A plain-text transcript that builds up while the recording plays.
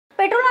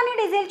आणि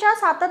डिझेलच्या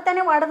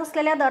सातत्याने वाढत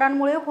असलेल्या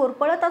दरांमुळे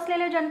होरपळत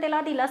असलेल्या जनतेला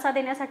दिलासा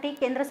देण्यासाठी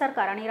केंद्र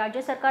सरकार आणि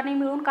राज्य सरकारने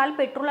मिळून काल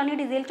पेट्रोल आणि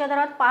डिझेलच्या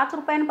दरात 5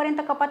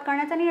 रुपयांपर्यंत कपात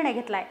करण्याचा निर्णय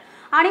घेतलाय।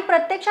 आणि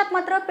प्रत्यक्षात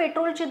मात्र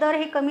पेट्रोलचे दर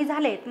हे कमी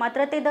झालेत,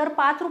 मात्र ते दर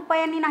 5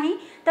 रुपयांनी नाही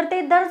तर ते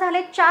दर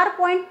झाले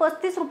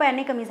 4.35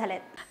 रुपयांनी कमी झालेत।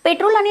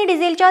 पेट्रोल आणि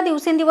डिझेलच्या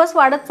दिवसेंदिवस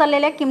वाढत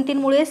चाललेल्या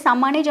किमतींमुळे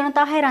सामान्य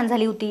जनता हैराण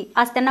झाली होती।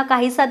 आज त्यांना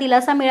काहीसा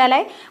दिलासा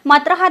मिळालाय,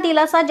 मात्र हा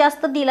दिलासा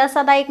जास्त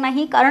दिलासादायक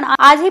नाही, कारण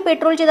आजही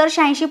पेट्रोलचे दर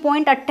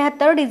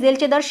 86.78,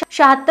 डिझेलचे दर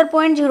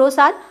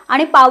 76.07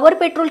 आणि पॉवर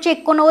पेट्रोलचे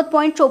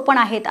 89.54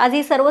 आहेत।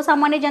 आजही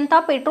सर्वसामान्य जनता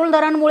पेट्रोल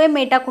दरांमुळे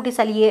मेटाकुटीस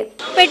आली आहे।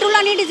 पेट्रोल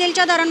आणि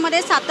डिझेलच्या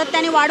दरांमध्ये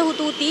सातत्याने वाढ होत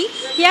होती।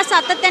 या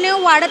सातत्याने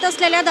वाढत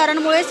असलेल्या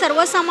दरांमुळे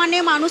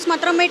सर्वसामान्य माणूस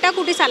मात्र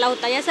मेटाकुटीस आला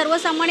होता। या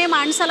सर्वसामान्य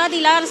माणसाला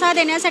दिलासा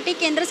देण्यासाठी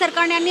केंद्र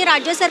सरकारने आणि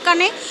राज्य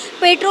सरकारने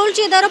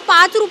पेट्रोलचे दर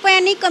 5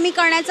 रुपयांनी कमी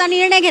करण्याचा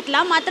निर्णय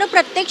घेतला, मात्र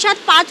प्रत्यक्षात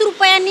 5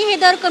 रुपयांनी हे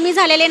दर कमी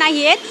झालेले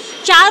नाहीयेत।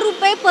 4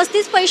 रुपये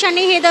 35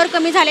 पैशांनी हे दर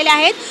कमी झालेले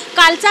आहेत।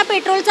 कालचा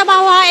पेट्रोलचा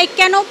भाव हा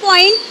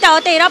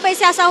 91.13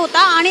 पैसे असा होता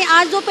आणि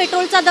आज जो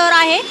पेट्रोलचा दर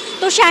आहे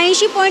तो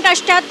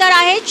 86.78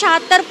 आहे।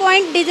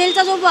 76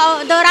 डिझेलचा जो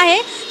दर आहे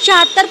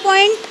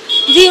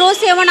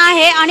 76.07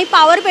 आहे आणि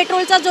पॉवर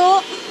पेट्रोलचा जो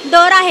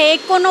दर आहे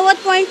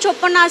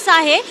 89.54 असा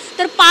आहे।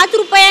 तर 5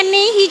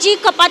 रुपयांनी ही जी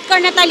कपात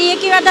करण्यात आली आहे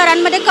किंवा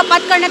दरांमध्ये कपात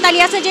करण्यात आली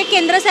असं जे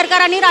केंद्र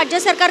सरकार आणि राज्य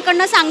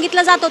सरकारकडून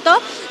सांगितलं जात होतं,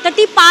 तर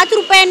ती 5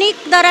 रुपयांनी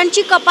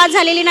दरांची कपात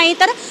झालेली नाही,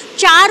 तर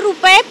 4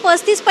 रुपये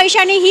 35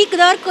 पैशांनी ही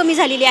दर कमी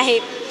झालेली आहे।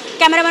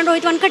 कॅमेरामॅन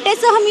रोहित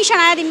वनखट्टेसह मी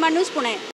शनाया, दिनमान न्यूज, पुणे।